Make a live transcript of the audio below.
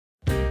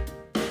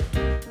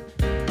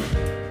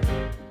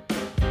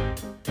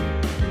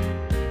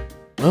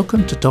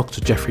Welcome to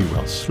Dr. Jeffrey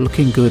Roth's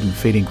Looking Good and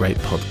Feeling Great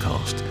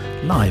podcast,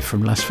 live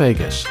from Las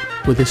Vegas,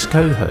 with his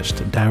co-host,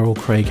 Daryl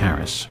Craig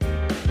Harris.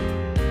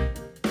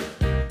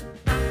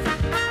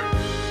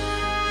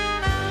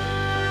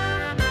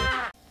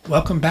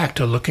 Welcome back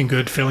to Looking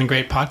Good, Feeling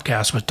Great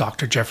podcast with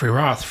Dr. Jeffrey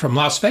Roth from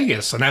Las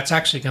Vegas, and that's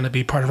actually going to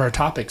be part of our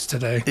topics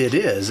today. It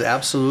is,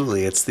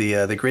 absolutely. It's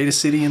the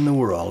greatest city in the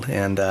world,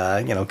 and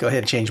go ahead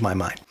and change my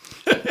mind.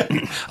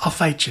 I'll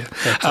fight you.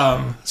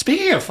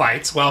 Speaking of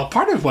fights, well,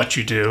 part of what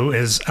you do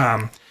is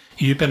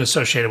you've been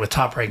associated with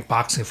Top Rank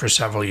Boxing for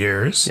several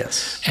years.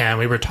 Yes. And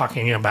we were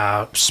talking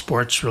about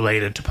sports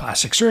related to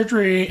plastic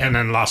surgery, and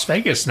then Las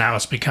Vegas now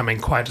is becoming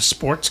quite a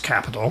sports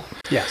capital.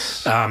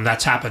 Yes.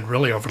 That's happened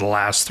really over the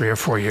last 3 or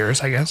 4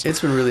 years, I guess. It's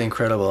been really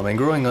incredible. I mean,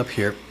 growing up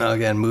here,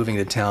 again, moving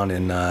to town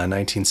in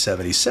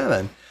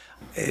 1977,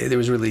 there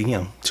was really,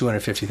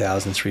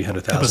 250,000,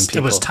 300,000 people.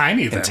 It was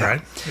tiny then,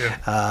 right?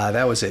 Yeah.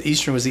 That was it.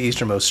 Eastern was the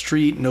easternmost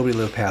street. Nobody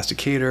lived past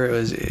Decatur. It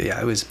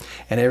was,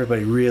 and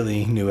everybody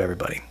really knew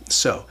everybody.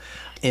 So,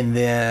 and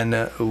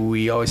then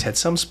we always had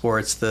some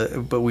sports,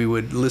 but we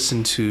would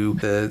listen to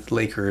the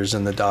Lakers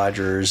and the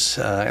Dodgers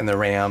and the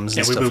Rams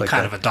and stuff like that. We would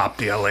kind of adopt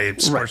the LA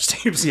sports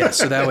teams. Yeah,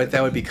 so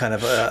that would be kind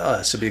of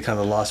us. It'd be kind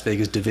of the Las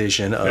Vegas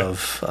division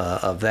of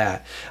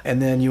that.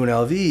 And then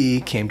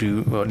UNLV came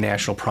to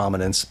national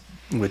prominence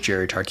with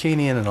Jerry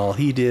Tarkanian and all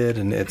he did,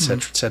 and et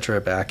cetera,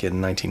 back in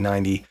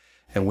 1990,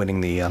 and winning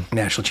the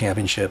national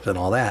championship and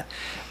all that.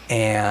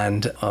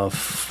 And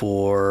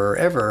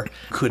forever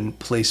couldn't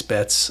place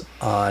bets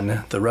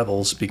on the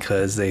Rebels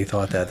because they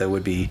thought that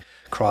would be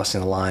crossing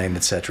the line,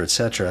 et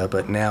cetera.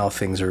 But now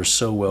things are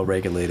so well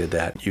regulated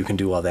that you can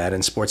do all that,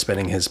 and sports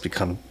betting has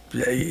become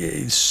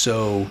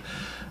so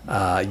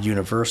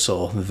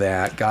universal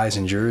that guys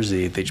in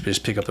Jersey, they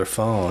just pick up their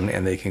phone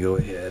and they can go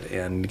ahead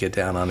and get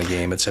down on a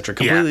game, etc.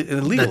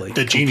 Completely legally.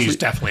 The genies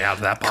definitely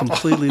have that bubble.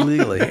 Completely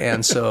legally.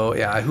 And so,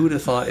 who would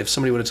have thought, if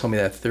somebody would have told me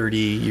that 30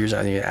 years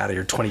out of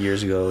your 20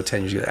 years ago,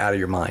 10 years ago, out of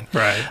your mind.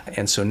 Right.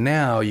 And so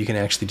now you can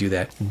actually do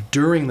that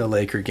during the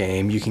Laker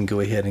game. You can go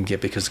ahead and get,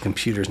 because the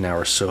computers now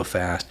are so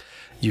fast,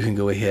 you can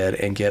go ahead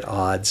and get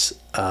odds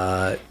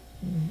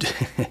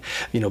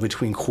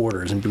between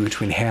quarters and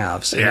between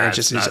halves, and it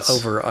just is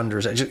over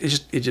unders.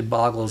 It just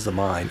boggles the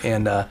mind.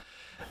 And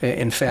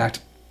in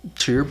fact,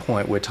 to your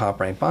point with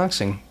Top Rank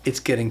Boxing, it's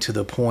getting to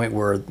the point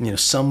where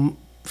some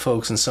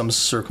folks in some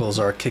circles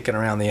are kicking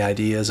around the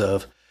ideas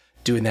of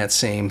doing that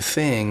same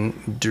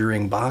thing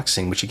during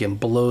boxing, which again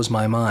blows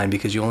my mind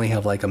because you only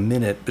have like a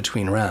minute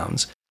between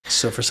rounds.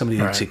 So for somebody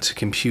to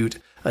compute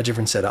a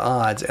different set of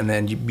odds and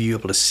then you be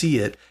able to see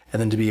it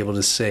and then to be able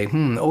to say,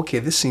 okay,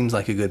 this seems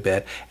like a good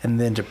bet, and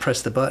then to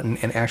press the button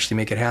and actually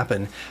make it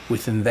happen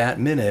within that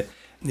minute,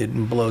 it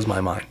blows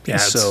my mind. Yeah.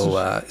 So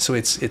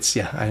it's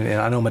I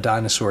know I'm a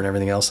dinosaur and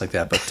everything else like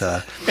that, but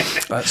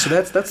so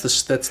that's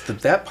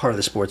that part of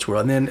the sports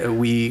world. And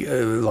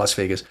then Las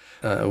Vegas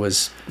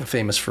was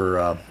famous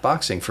for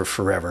boxing for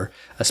forever,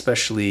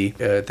 especially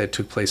that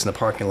took place in the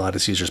parking lot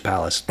of Caesar's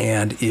Palace.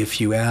 And if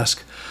you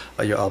ask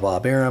a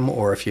Bob Arum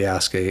or if you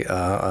ask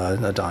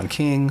a Don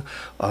King,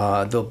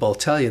 they'll both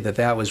tell you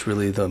that was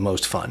really the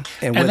most fun.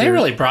 And they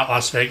really brought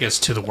Las Vegas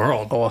to the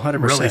world. Oh, 100%.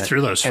 Really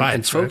through those fights.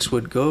 And folks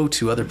would go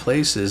to other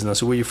places and they'll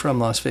say, where are you from?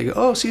 Las Vegas.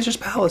 Oh, Caesar's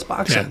Palace,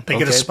 boxing. Yeah, they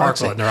get a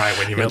sparkle in their eye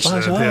when you mention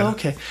it. Oh,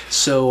 okay.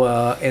 So,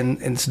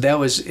 and so that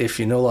was, if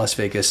you know Las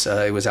Vegas,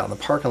 it was out in the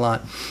parking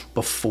lot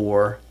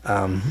before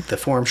the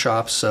Forum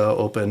Shops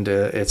opened,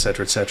 et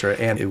cetera,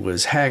 and it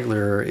was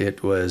Hagler,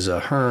 it was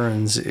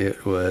Hearns,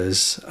 it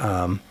was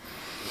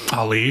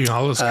Ali,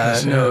 all those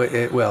guys.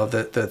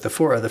 The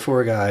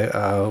four guy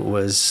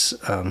was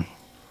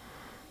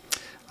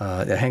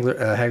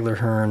Hagler,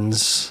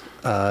 Hearns,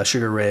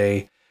 Sugar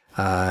Ray,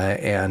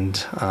 and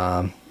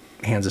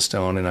Hands of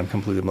Stone, and I'm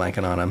completely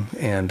blanking on him.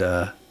 And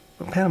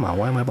Panama,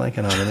 why am I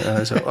blanking on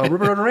him?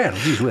 Roberto Duran.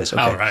 Geez whiz.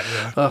 Okay. Oh, right.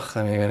 Yeah.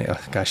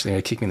 Gosh, they're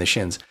going to kick me in the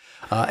shins.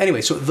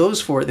 Anyway, so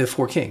the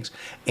four kings,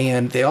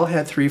 and they all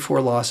had 3,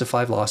 4 losses,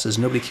 5 losses.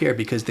 Nobody cared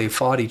because they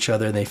fought each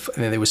other, and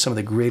there was some of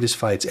the greatest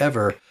fights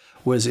ever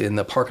was in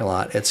the parking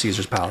lot at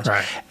Caesar's Palace.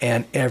 Right.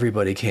 And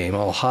everybody came.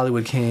 All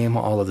Hollywood came.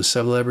 All of the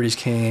celebrities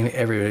came.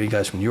 Everybody,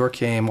 guys from New York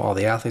came. All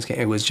the athletes came.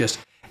 It was just,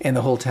 and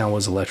the whole town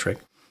was electric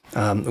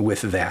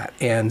with that.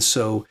 And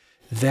so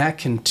that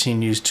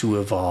continues to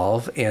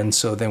evolve. And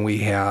so then we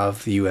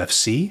have the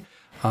UFC.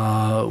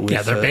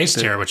 They're based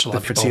here, which a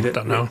lot of people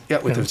don't know. Yeah,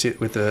 with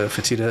the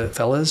Fertitta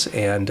fellas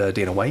and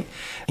Dana White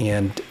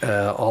and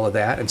all of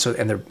that. And so,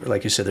 and they're,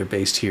 like you said, they're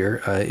based here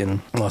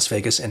in Las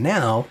Vegas. And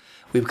now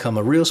we've become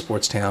a real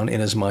sports town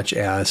in as much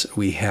as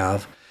we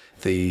have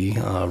the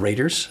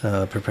Raiders,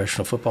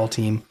 professional football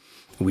team.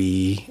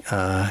 We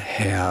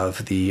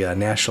have the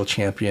national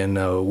champion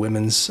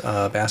women's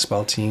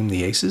basketball team,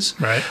 the Aces.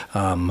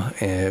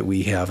 Right.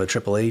 We have a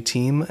AAA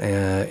team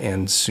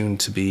and soon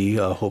to be,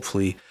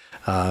 hopefully,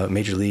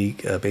 Major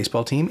League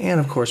Baseball team. And,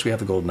 of course, we have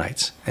the Golden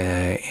Knights.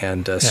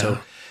 So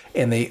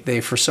And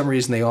they for some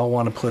reason, they all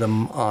want to put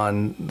them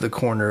on the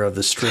corner of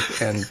the Strip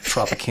and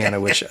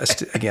Tropicana, which,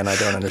 again, I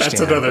don't understand.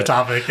 That's another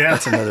topic, yeah.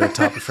 That's another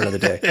topic for another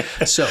day.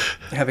 So,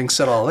 having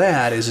said all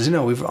that,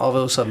 we've all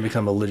of a sudden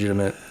become a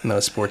legitimate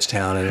sports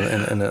town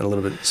and a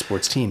little bit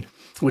sports team,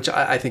 which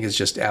I think is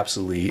just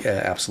absolutely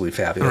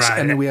fabulous. Right.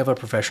 And then we have a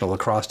professional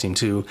lacrosse team,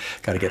 too.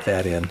 Got to get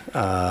that in.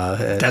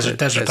 Desert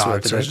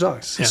Dogs. The Desert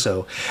Dogs. Yeah.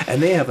 So,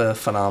 and they have a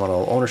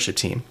phenomenal ownership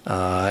team.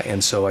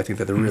 And so I think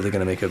that they're really going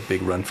to make a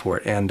big run for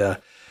it. And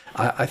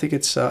I think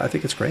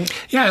it's great.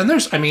 Yeah, and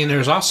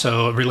there's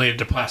also related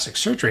to plastic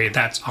surgery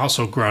that's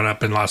also grown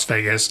up in Las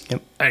Vegas.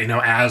 Yep.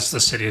 As the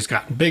city has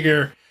gotten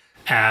bigger,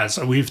 as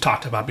we've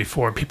talked about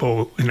before,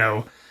 people,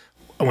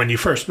 when you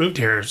first moved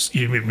here,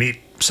 you meet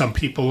some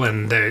people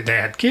and they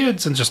had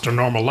kids and just a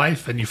normal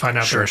life, and you find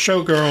out they're a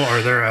showgirl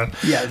or they're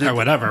or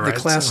whatever.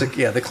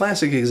 The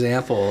classic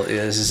example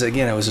is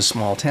again, it was a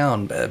small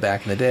town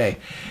back in the day.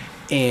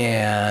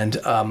 And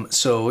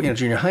so,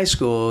 junior high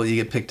school, you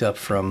get picked up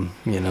from,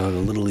 the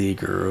Little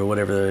League or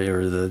whatever,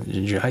 or the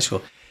junior high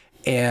school.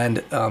 And,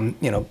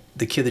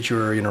 the kid that you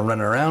were,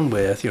 running around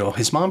with,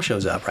 his mom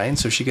shows up, right? And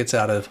so she gets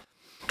out of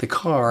the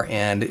car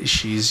and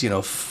she's,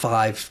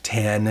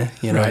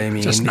 5'10", you know what I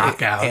mean? Just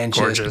knockout, and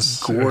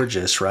gorgeous.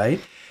 Gorgeous, right?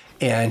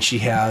 And she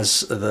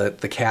has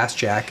the cast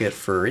jacket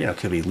for, it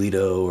could be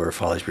Lido or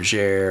Folies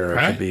Bergère, or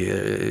it could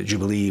be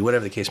Jubilee,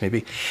 whatever the case may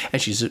be.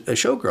 And she's a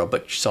showgirl,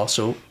 but she's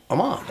also a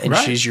mom. And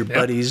she's your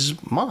buddy's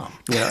mom,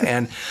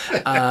 and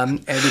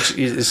which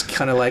is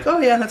kind of like, oh,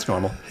 yeah, that's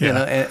normal.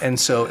 And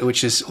so,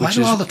 which is why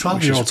do all the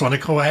 12-year-olds want to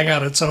go hang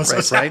out at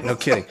so-and-so's right? No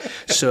kidding.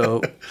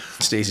 So,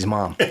 Stacy's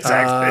mom.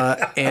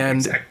 Exactly.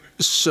 Exactly.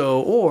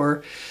 So,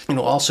 or,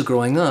 also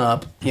growing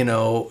up,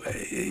 not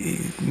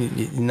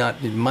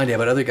my dad,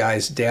 but other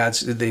guys, dads,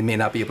 they may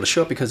not be able to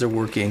show up because they're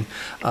working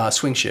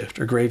swing shift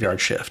or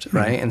graveyard shift,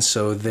 right? And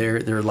so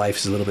their life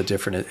is a little bit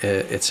different,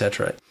 et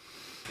cetera.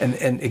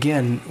 And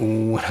again,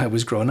 when I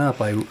was growing up,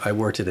 I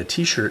worked at a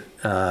T-shirt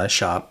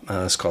shop.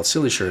 It's called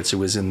Silly Shirts. It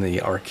was in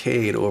the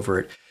arcade over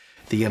at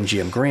the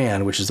MGM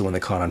Grand, which is the one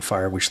that caught on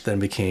fire, which then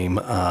became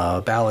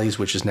Bally's,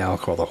 which is now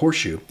called the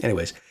Horseshoe.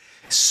 Anyways,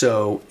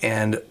 so,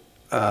 and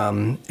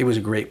it was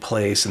a great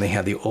place, and they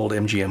had the old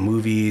MGM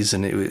movies,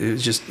 and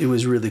it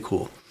was really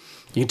cool.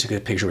 You took a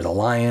picture with a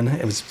lion.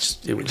 It was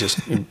just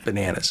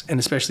bananas, and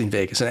especially in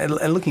Vegas. And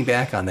looking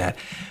back on that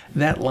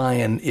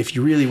lion, if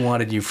you really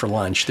wanted you for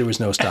lunch, there was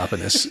no stopping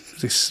this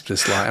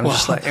lion.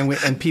 Just like,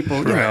 and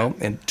people,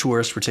 and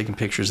tourists were taking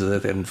pictures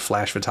of it and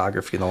flash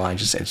photography, and the lion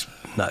it's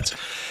nuts.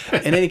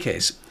 In any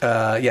case,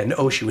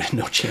 she would have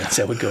no chance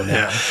that would go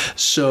now. Yeah.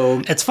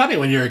 So it's funny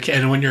when you're a kid,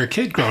 and when you're a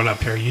kid growing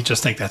up here, you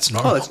just think that's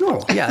normal. Oh, it's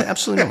normal. Yeah,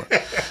 absolutely normal.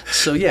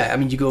 So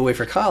you go away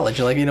for college.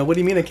 You're like, what do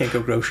you mean I can't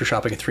go grocery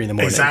shopping at 3 a.m?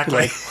 Exactly.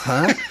 You're like, huh?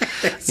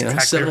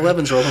 Exactly.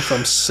 7-Eleven's open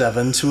from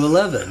 7 to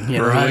 11.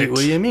 Right. What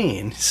do you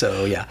mean?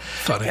 So yeah.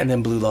 Funny. And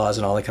then Blue Laws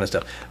and all that kind of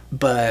stuff.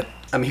 But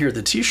I'm here at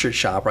the T-shirt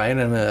shop, right?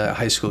 And I'm a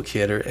high school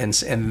kid,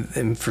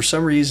 and for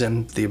some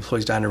reason, the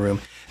employees' dining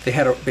room, they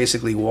had to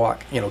basically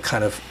walk,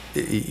 kind of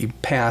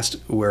past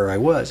where I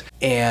was,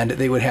 and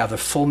they would have the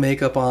full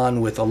makeup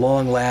on with the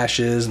long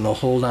lashes and the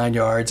whole 9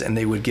 yards, and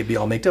they would be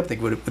all maked up. They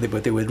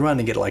would run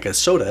and get like a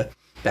soda.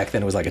 Back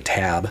then, it was like a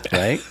Tab,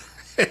 right?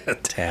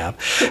 Tab,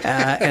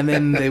 and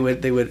then they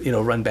would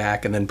run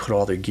back and then put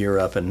all their gear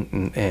up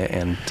and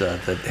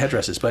the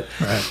headdresses. But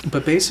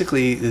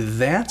basically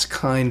that's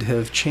kind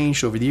of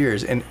changed over the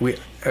years. And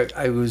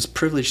I was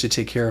privileged to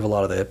take care of a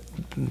lot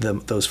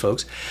of those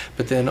folks,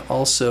 but then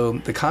also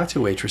the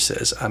cocktail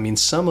waitresses. I mean,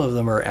 some of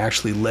them are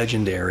actually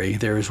legendary.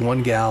 There was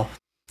one gal,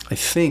 I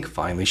think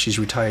finally she's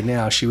retired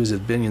now. She was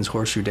at Binion's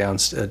Horseshoe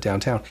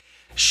downtown.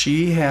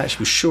 She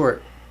was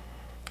short,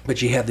 but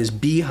she had this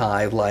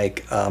beehive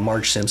like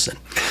Marge Simpson,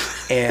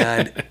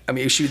 and I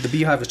mean, the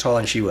beehive was taller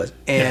than she was,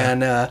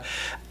 and a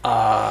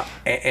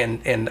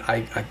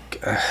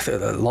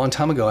long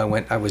time ago,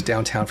 I was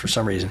downtown for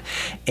some reason,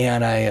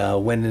 and I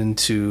went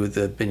into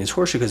the Binion's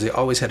Horseshoe because they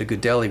always had a good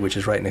deli, which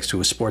is right next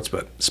to a sports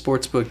book.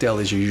 Sports book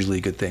delis are usually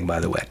a good thing, by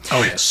the way.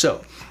 Oh yeah.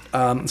 So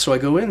I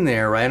go in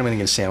there, right? I'm going to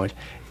get a sandwich.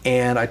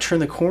 And I turn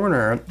the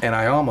corner, and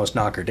I almost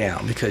knock her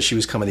down because she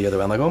was coming the other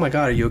way. I'm like, oh, my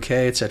God, are you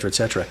okay, et cetera, et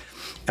cetera.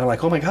 And I'm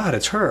like, oh, my God,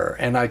 it's her.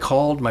 And I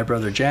called my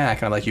brother Jack,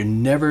 and I'm like, you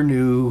never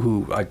knew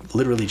who I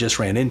literally just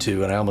ran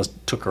into, and I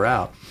almost took her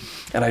out.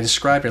 And I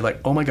described her like,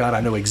 oh, my God,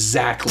 I know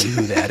exactly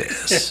who that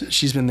is.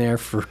 She's been there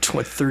for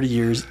 30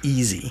 years,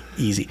 easy.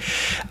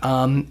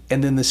 And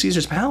then the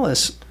Caesar's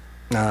Palace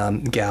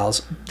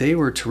gals, they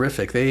were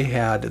terrific. They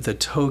had the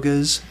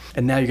togas,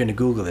 and now you're going to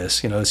Google this,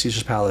 the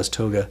Caesar's Palace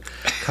toga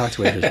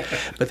cocktail waiters.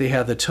 But they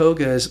had the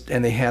togas,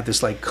 and they had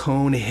this like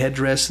cone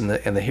headdress, and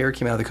the hair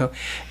came out of the cone,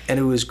 and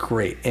it was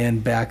great.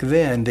 And back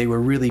then, they were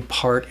really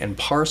part and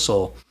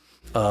parcel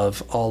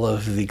of all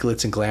of the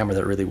glitz and glamour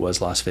that really was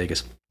Las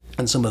Vegas.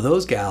 And some of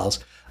those gals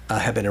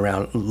have been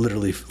around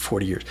literally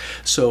 40 years.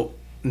 So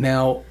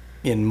now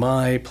in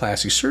my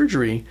plastic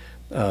surgery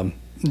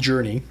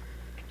journey,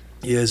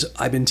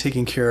 I've been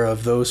taking care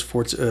of those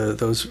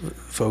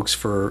folks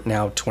for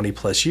now 20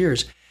 plus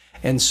years,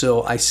 And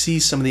so I see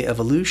some of the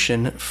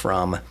evolution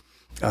from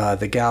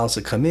the gals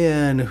that come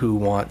in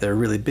who they're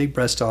really big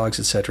breast dogs,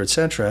 et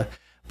cetera,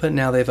 but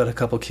now they've had a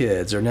couple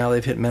kids, or now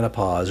they've hit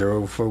menopause,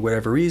 or for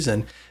whatever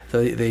reason,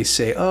 they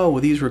say, oh,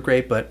 well, these were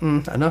great, but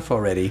enough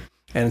already.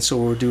 And so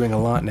what we're doing a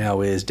lot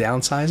now is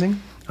downsizing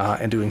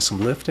and doing some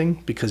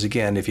lifting, because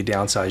again, if you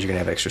downsize, you're going to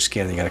have extra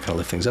skin and you got to kind of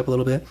lift things up a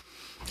little bit.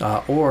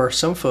 Or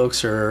some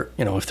folks are,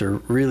 if they're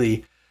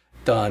really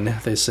done,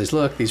 they say,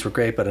 look, these were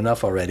great, but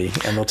enough already.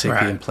 And they'll take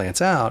the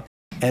implants out.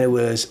 And it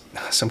was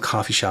some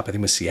coffee shop, I think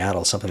it was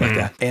Seattle, something like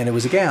that. And it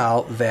was a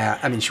gal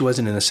that, she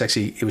wasn't in a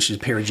sexy, it was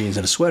just a pair of jeans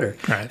and a sweater.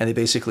 Right. And they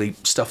basically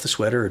stuffed the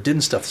sweater or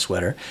didn't stuff the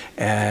sweater.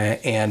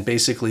 And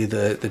basically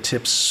the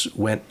tips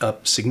went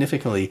up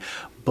significantly,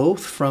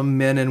 both from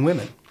men and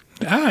women.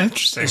 Ah,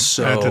 interesting.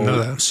 So, I didn't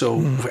know that. So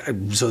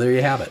there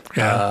you have it.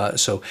 Yeah.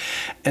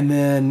 And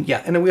then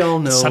we all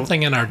know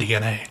something in our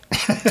DNA.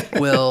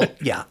 Well,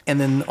 yeah, and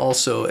then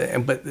also,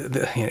 but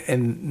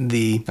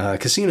the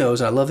casinos,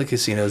 and I love the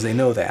casinos. They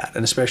know that,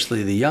 and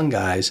especially the young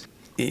guys.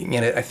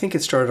 And I think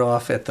it started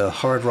off at the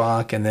Hard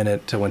Rock, and then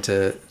it went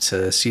to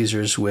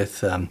Caesars with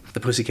the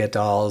Pussycat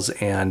Dolls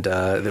and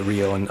the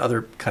Rio and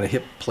other kind of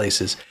hip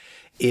places.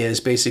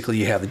 Is basically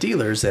you have the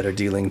dealers that are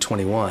dealing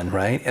 21,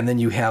 right? And then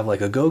you have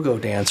like a go-go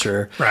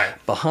dancer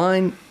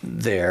behind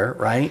there,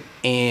 right?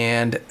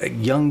 And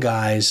young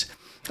guys,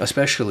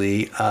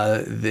 especially,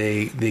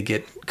 they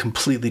get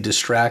completely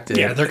distracted.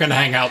 Yeah, they're going to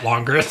hang out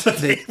longer.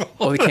 They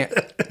can't.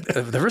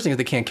 The first thing is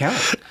they can't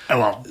count.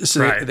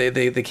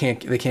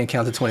 They can't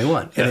count to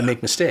 21, and they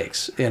make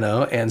mistakes,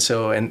 and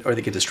so or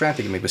they get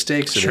distracted, they make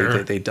mistakes,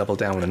 so they double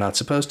down when they're not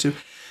supposed to.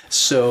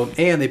 So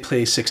and they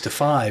play 6 to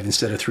 5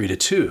 instead of 3 to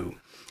 2.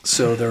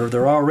 So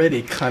they're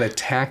already kind of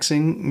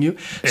taxing you.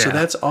 Yeah. So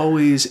that's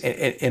always,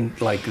 and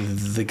like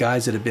the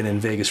guys that have been in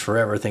Vegas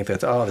forever think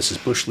that, this is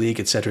Bush League,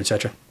 et cetera, et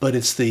cetera. But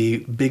it's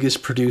the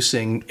biggest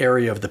producing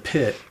area of the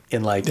pit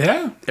in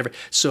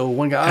so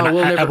one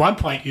guy, at one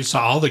point you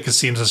saw all the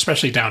casinos,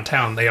 especially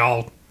downtown, they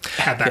all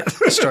had that.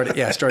 Started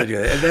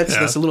doing that. And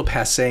that's a little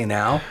passé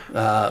now.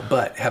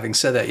 But having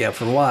said that,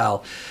 for a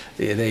while,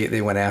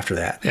 they went after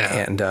that.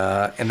 Yeah.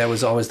 And that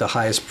was always the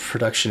highest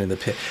production in the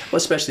pit. Well,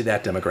 especially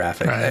that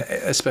demographic. Right.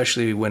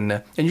 Especially when,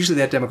 and usually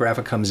that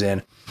demographic comes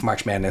in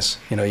March Madness.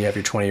 You have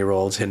your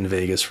 20-year-olds hitting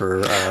Vegas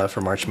for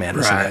March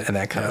Madness and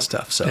that kind of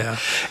stuff. So,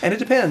 and it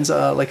depends.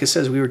 Like it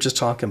says, we were just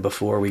talking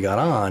before we got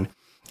on.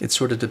 It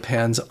sort of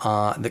depends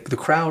on, the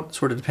crowd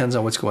sort of depends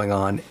on what's going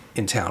on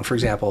in town. For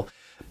example,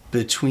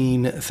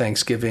 between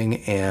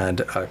Thanksgiving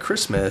and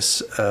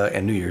Christmas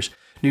and New Year's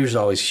is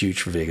always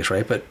huge for Vegas,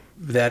 right? But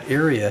that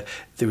area,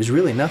 there was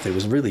really nothing. It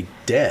was really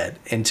dead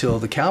until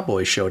the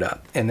Cowboys showed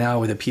up. And now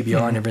with the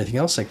PBR and everything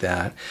else like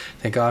that,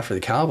 thank God for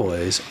the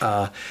Cowboys,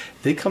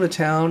 they come to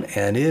town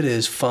and it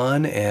is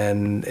fun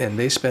and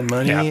they spend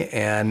money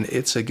and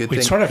it's a good thing.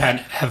 We sort of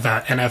have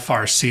an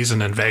NFR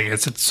season in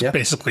Vegas. It's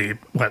basically,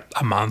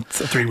 a month,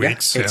 3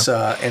 weeks? It's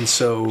and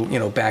so,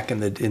 back in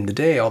the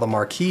day, all the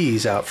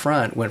marquees out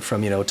front went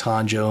from,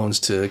 Tom Jones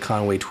to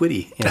Conway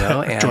Twitty,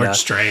 and George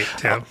Strait,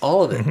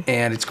 all of it.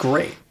 And it's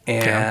great.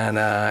 And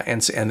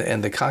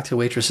the cocktail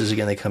waitresses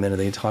again, they come in and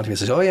they talk to me and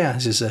says, "Oh yeah,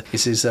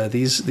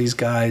 these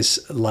guys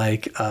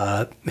like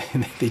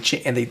they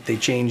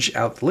change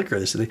out the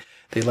liquor.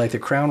 They like the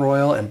Crown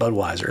Royal and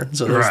Budweiser.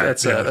 So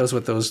that's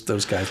what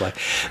those guys like.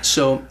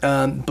 So,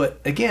 but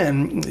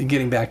again,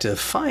 getting back to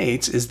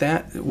fights, is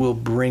that will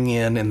bring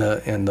in and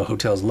the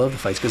hotels love the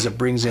fights because it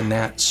brings in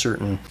that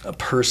certain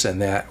person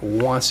that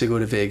wants to go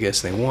to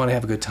Vegas. They want to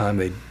have a good time.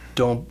 They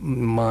don't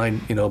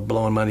mind,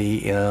 blowing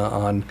money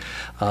on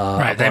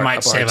they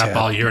might save up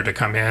all year to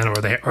come in, or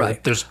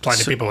there's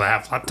plenty of people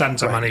that have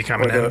tons of money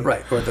coming in.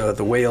 Right, or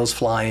the whales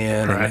fly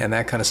in and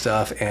that kind of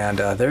stuff, and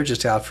they're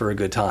just out for a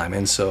good time,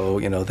 and so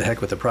the heck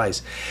with the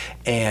price,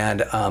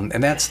 and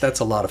that's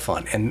a lot of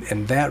fun,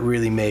 and that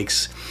really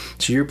makes,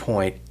 to your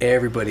point,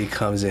 everybody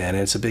comes in, and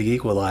it's a big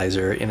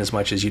equalizer in as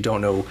much as you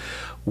don't know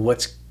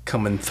what's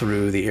coming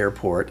through the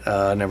airport,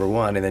 number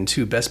one, and then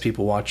two, best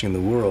people watching the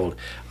world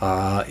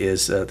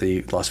is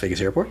the Las Vegas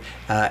airport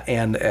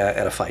and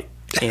at a fight.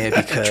 And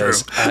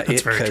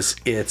because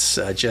it's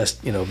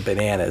just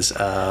bananas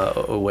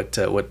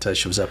what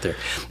shows up there,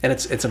 and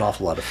it's an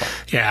awful lot of fun.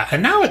 Yeah,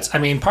 and now it's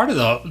part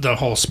of the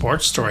whole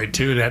sports story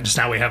too. That just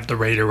now we have the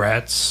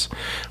Raiderettes,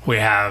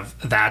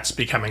 that's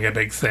becoming a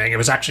big thing. It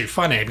was actually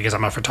funny because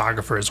I'm a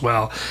photographer as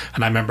well,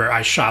 and I remember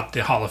I shot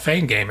the Hall of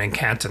Fame game in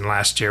Canton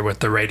last year with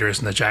the Raiders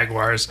and the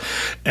Jaguars,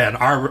 and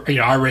our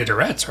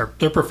Raiderettes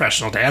they're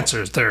professional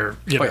dancers. They're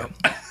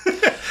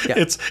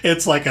Yeah.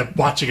 It's like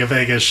watching a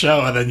Vegas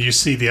show, and then you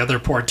see the other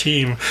poor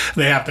team.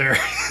 They have their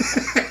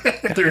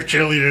They're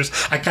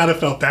cheerleaders. I kind of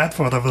felt bad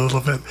for them a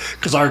little bit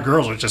because our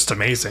girls are just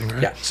amazing,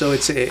 right? Yeah, so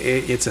it's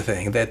a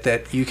thing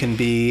that you can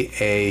be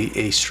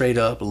a straight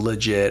up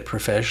legit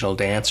professional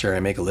dancer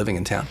and make a living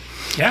in town.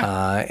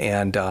 Yeah,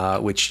 and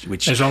which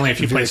there's only a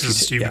few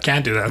places you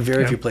can do that.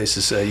 Very few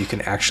places you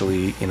can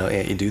actually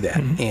you do that.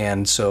 Mm-hmm.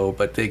 And so,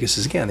 but Vegas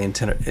is again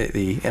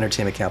the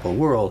entertainment capital of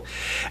the world,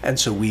 and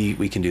so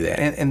we can do that.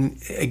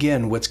 And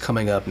again, what's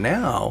coming up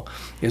now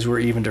is we're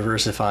even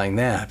diversifying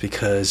that,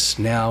 because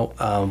now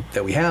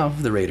that we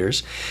have the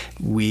Raiders,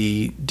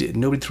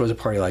 nobody throws a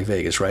party like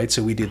Vegas, right?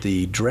 So we did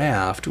the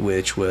draft,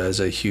 which was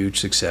a huge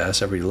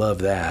success. Everybody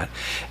loved that.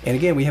 And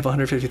again, we have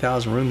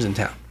 150,000 rooms in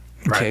town.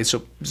 Okay, right.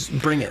 So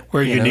bring it.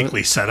 We're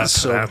uniquely set up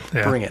for that.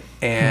 Yeah. Bring it.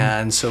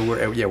 And so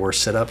we're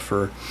set up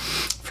for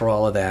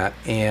all of that.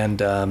 And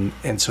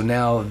so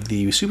now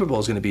the Super Bowl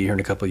is going to be here in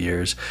a couple of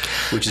years,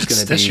 which is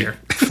going to be this year.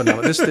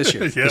 Phenomenal. This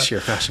year. Yeah. This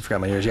year. Gosh, I forgot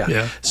my years.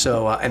 Yeah.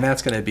 So and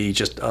that's going to be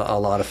just a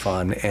lot of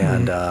fun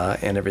and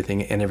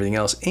everything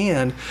else.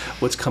 And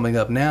what's coming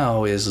up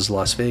now is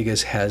Las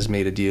Vegas has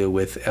made a deal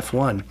with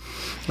F1,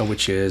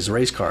 which is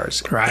race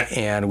cars, right?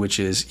 And which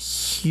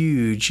is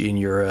huge in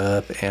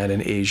Europe and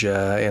in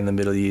Asia and the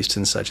Middle East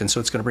and such. And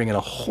so it's going to bring in a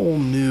whole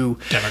new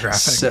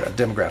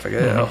demographic,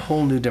 a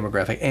whole new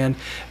demographic, and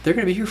they're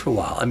going to be here for a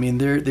while. I mean,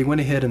 they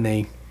went ahead and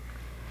they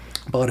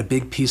bought a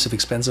big piece of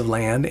expensive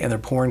land, and they're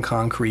pouring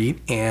concrete,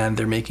 and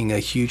they're making a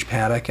huge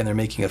paddock, and they're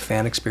making a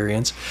fan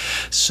experience.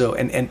 So,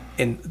 and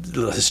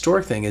the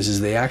historic thing is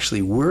they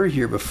actually were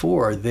here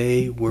before.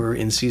 They were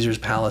in Caesar's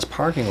Palace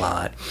parking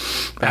lot.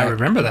 I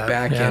remember that.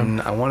 Back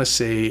in, I want to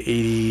say,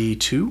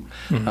 82,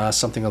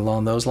 something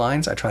along those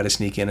lines. I tried to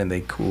sneak in, and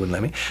they wouldn't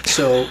let me.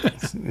 So,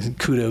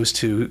 kudos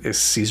to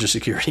Caesar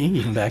security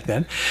even back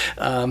then.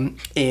 But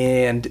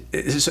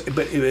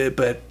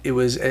it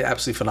was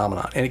absolutely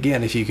phenomenal. And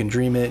again, if you can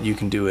dream it, you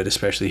can do it,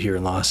 especially here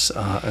in Las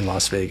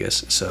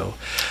Vegas. So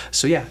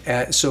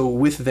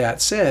with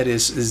that said,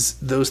 is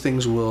those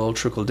things will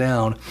trickle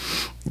down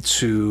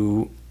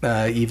to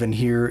even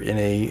here in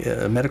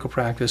a medical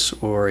practice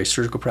or a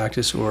surgical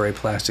practice or a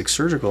plastic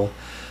surgical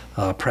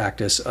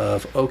practice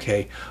of,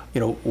 okay,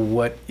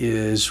 what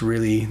is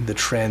really the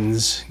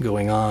trends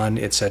going on,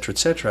 et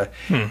cetera,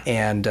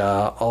 and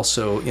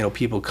also,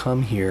 people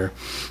come here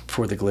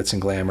for the glitz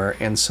and glamour,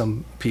 and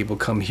some people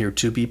come here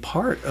to be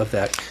part of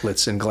that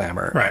glitz and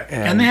glamour, right?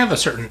 And they have a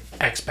certain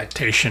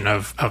expectation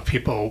of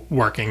people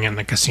working in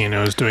the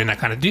casinos doing that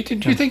kind of. Do you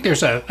think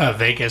there's a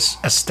Vegas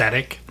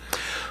aesthetic?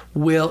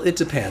 Well, it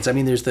depends. I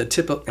mean, there's the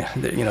typical,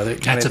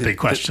 that's a big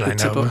question. I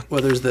know.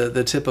 Well, there's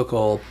the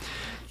typical.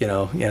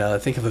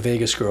 Think of a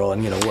Vegas girl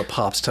and what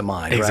pops to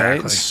mind,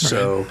 exactly, right?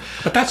 So,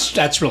 but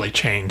that's really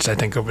changed, I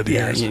think, over the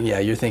years. Yeah,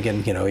 you're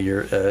thinking,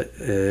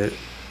 you're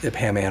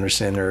Pam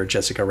Anderson or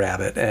Jessica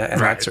Rabbit,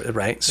 and right. That's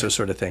right, so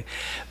sort of thing.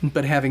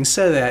 But having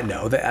said that,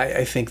 no,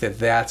 I think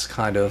that's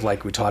kind of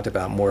like we talked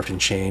about, morphed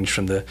and changed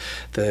from the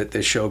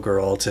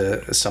showgirl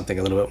to something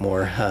a little bit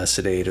more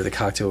sedate, or the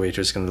cocktail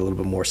waitress going to be a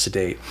little bit more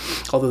sedate.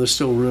 Although there's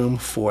still room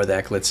for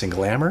that glitz and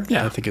glamour.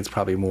 Yeah. I think it's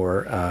probably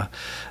more.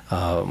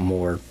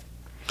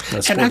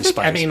 And I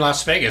think,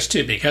 Las Vegas,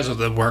 too, because of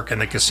the work in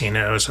the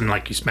casinos, and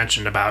like you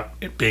mentioned about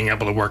being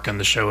able to work in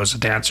the show as a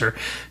dancer,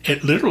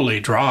 it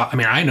literally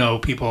I know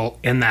people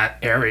in that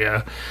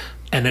area,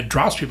 and it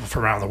draws people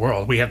from around the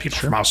world. We have people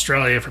from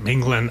Australia, from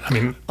England.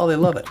 They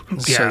love it.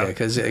 Yeah,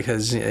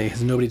 because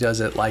nobody does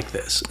it like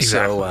this.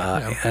 Exactly.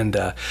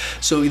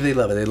 So they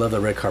love it. They love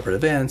the red carpet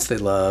events. They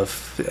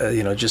love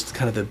just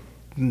kind of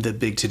the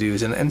big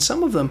to-dos, and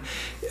some of them.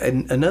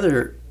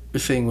 Another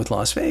thing with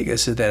Las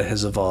Vegas that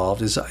has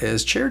evolved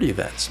is charity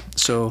events.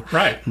 So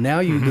now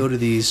you go to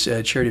these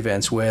charity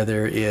events,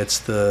 whether it's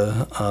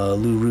the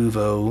Lou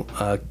Ruvo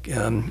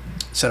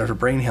Center for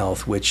Brain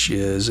Health, which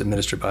is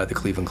administered by the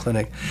Cleveland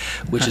Clinic,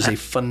 which is a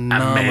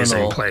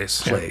phenomenal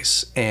place.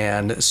 Yeah.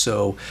 And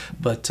so,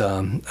 but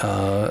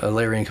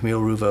Larry and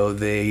Camille Ruvo,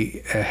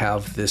 they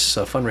have this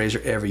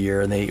fundraiser every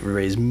year, and they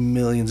raise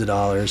millions of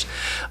dollars.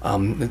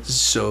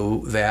 So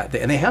that,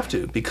 and they have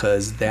to,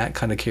 because that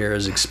kind of care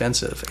is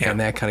expensive, and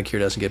that kind of care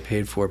doesn't get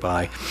paid for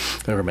by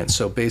government.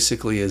 So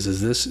basically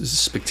is this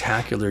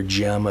spectacular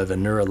gem of a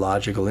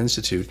neurological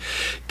institute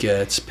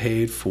gets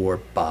paid for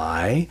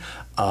by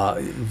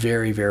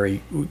very,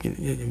 very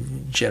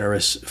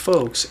generous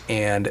folks,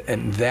 and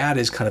that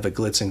is kind of a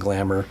glitz and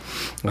glamour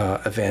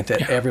event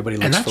that everybody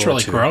looks forward to. And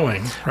that's really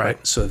growing,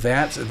 right? So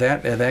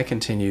that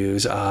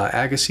continues.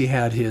 Agassi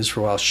had his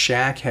for a while.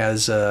 Shaq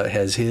has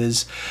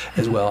his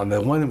as well, and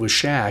the one with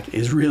Shaq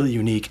is really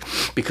unique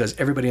because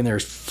everybody in there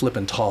is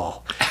flipping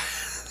tall.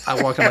 I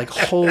walk in like,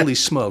 holy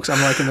smokes!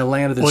 I'm like in the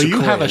land of the sequoias.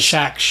 You have a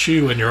Shaq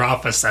shoe in your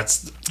office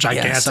that's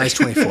gigantic. Yeah, size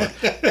 24.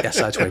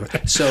 Size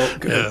 24. So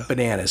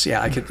bananas.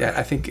 Yeah, I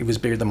think it was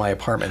bigger than my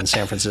apartment in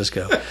San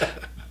Francisco.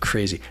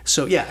 crazy.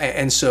 So yeah,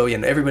 and so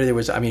everybody there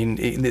was. I mean,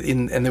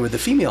 and there were the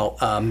female,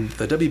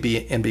 the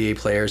WNBA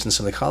players and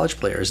some of the college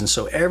players, and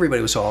so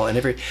everybody was all and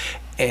everybody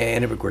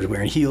was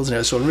wearing heels,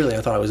 and so really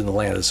I thought I was in the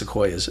land of the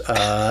sequoias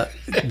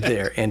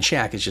there. And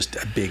Shaq is just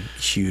a big,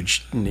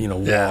 huge,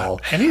 wall.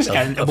 And he's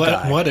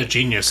what a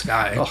genius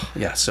guy. Oh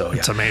yeah, so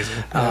it's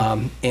amazing.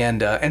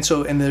 And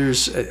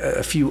there's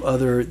a few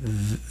other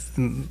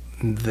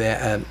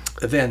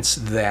events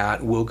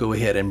that will go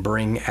ahead and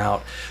bring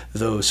out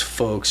those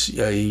folks,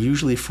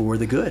 usually for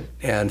the good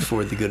and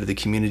for the good of the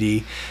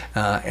community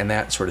and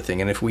that sort of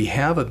thing. And if we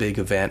have a big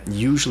event,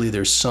 usually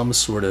there's some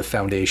sort of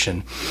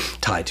foundation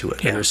tied to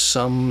it. Yeah. There's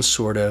some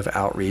sort of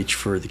outreach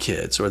for the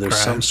kids, or there's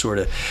some sort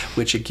of,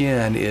 which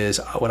again is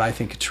what I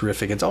think is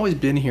terrific. It's always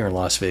been here in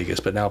Las Vegas,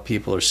 but now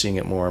people are seeing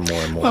it more and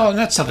more and more. Well, and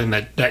that's something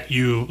that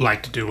you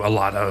like to do a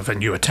lot of,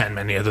 and you attend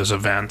many of those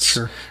events.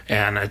 Sure.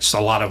 And it's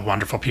a lot of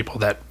wonderful people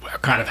that are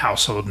kind of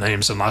household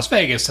names in Las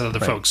Vegas that other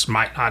folks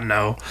might not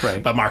know.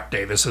 Right. But Mark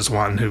Davis is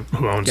one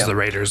who owns the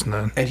Raiders.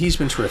 And he's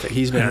been terrific.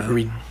 He's been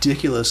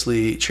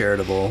ridiculously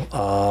charitable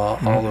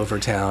all over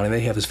town, and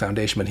they have his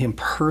foundation. But him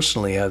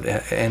personally,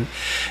 and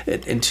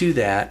to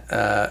that,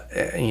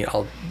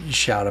 I'll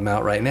shout him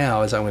out right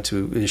now, as I went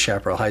to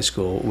Chaparral High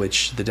School,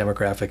 which the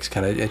demographics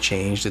kind of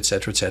changed, et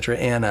cetera, et cetera.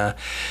 And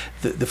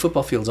the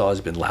football field's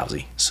always been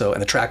lousy. So,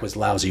 and the track was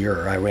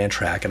lousier. I ran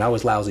track, and I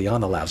was lousy on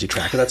the lousy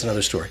track, but that's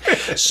another story.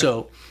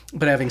 So,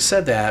 but having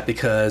said that,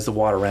 because the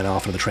water ran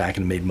off into the track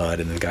and made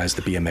mud, and the guys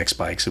with the BMX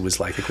bikes, it was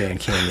like the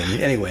Grand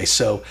Canyon. Anyway,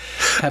 so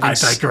I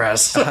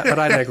digress. But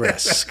I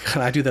digress.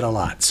 I do that a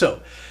lot.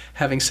 So,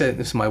 having said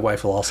this, my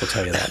wife will also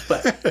tell you that.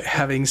 But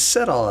having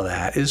said all of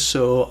that, is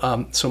so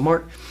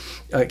Mark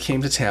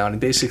came to town,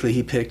 and basically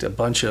he picked a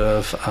bunch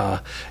of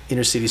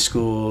inner city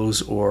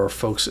schools or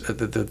folks,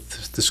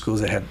 the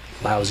schools that had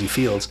lousy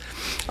fields,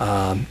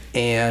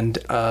 and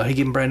he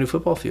gave them brand new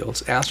football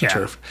fields,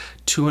 AstroTurf,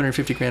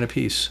 $250,000 a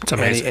piece. It's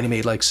amazing. And he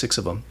made like 6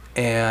 of them.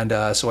 And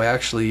so I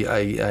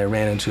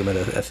ran into him at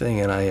a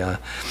thing, and I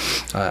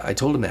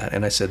told him that,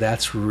 and I said,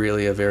 that's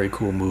really a very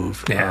cool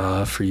move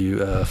for you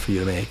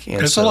to make.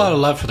 And there's a lot of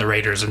love for the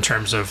Raiders in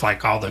terms of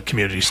like all the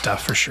community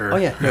stuff, for sure. Oh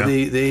yeah, no,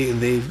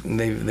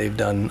 they've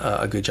done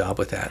a good job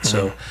with that.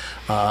 So,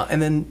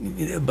 and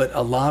then, but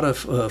a lot of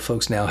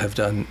folks now have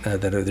done that.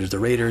 There's the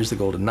Raiders, the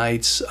Golden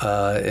Knights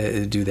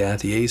do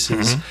that, the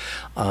Aces,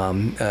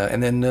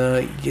 and then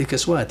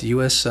guess what? The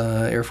U.S.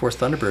 Air Force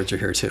Thunderbirds are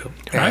here too,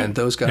 and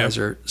those guys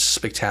are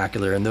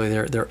spectacular, and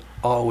they're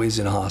always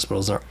in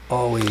hospitals. They're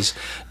always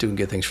doing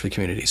good things for the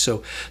community.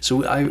 So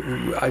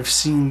I've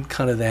seen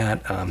kind of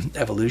that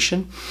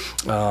evolution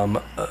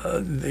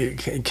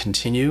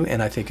continue,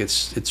 and I think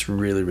it's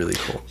really, really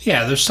cool.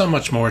 Yeah, there's so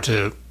much more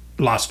to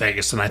Las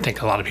Vegas than I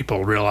think a lot of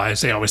people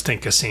realize. They always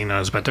think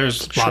casinos, but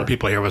there's a lot of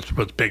people here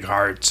with big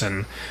hearts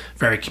and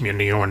very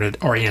community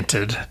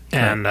oriented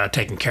and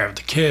taking care of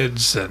the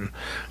kids and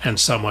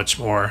so much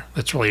more.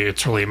 It's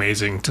really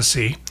amazing to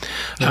see.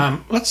 Yeah.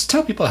 Let's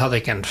tell people how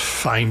they can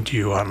find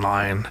you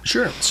online.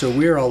 Sure. So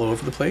we're all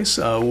over the place.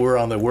 We're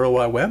on the World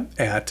Wide Web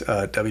at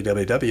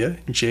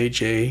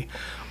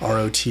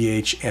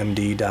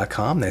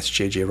www.jjrothmd.com. That's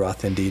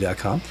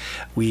jjrothmd.com.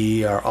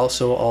 We are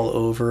also all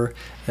over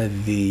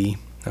the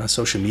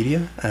social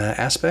media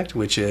aspect,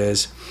 which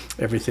is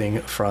everything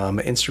from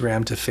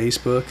Instagram to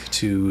Facebook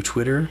to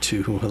Twitter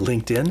to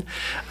LinkedIn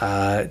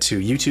to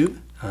YouTube.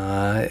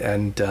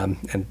 And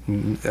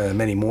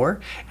many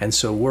more. And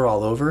so we're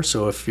all over.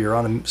 So if you're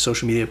on a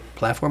social media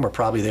platform, we're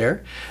probably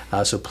there.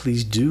 So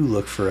please do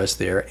look for us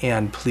there.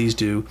 And please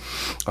do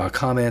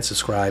comment,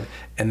 subscribe.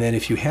 And then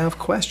if you have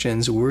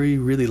questions, we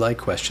really like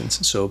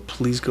questions. So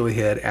please go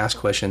ahead, ask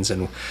questions,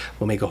 and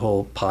we'll make a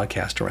whole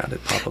podcast around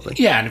it probably.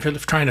 Yeah, and if you're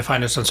trying to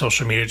find us on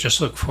social media, just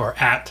look for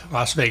at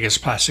Las Vegas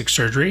Plastic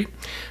Surgery.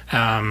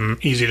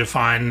 Easy to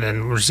find,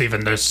 and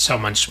there's so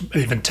much,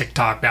 even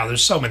TikTok now,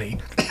 there's so many.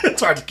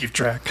 It's hard to keep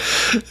track.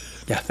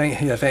 Yeah, thank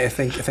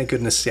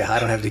goodness. Yeah, I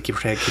don't have to keep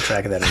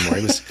track of that anymore.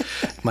 It was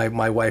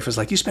my wife was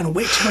like, "You spend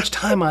way too much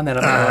time on that."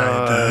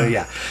 I'm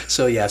like,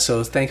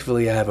 So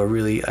thankfully, I have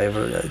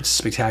a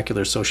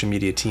spectacular social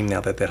media team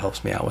now that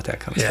helps me out with that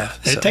kind of stuff.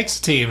 Yeah, it takes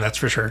a team, that's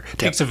for sure. It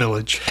takes a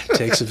village. It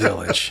takes a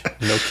village.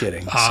 No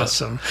kidding.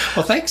 Awesome.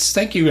 Well,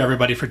 thank you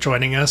everybody for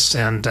joining us,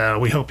 and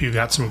we hope you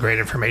got some great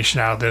information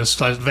out of this.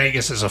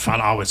 Vegas is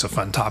always a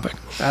fun topic.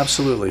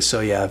 Absolutely.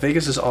 So yeah,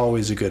 Vegas is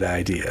always a good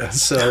idea.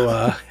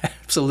 So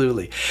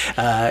absolutely.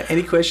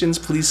 Any questions,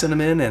 please send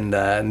them in. And in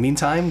the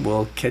meantime,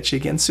 we'll catch you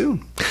again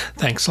soon.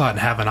 Thanks a lot, and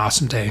have an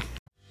awesome day.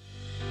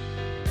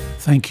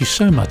 Thank you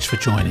so much for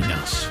joining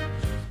us.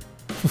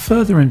 For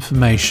further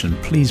information,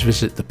 please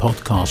visit the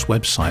podcast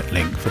website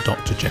link for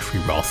Dr. Jeffrey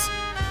Roth.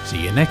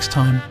 See you next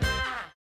time.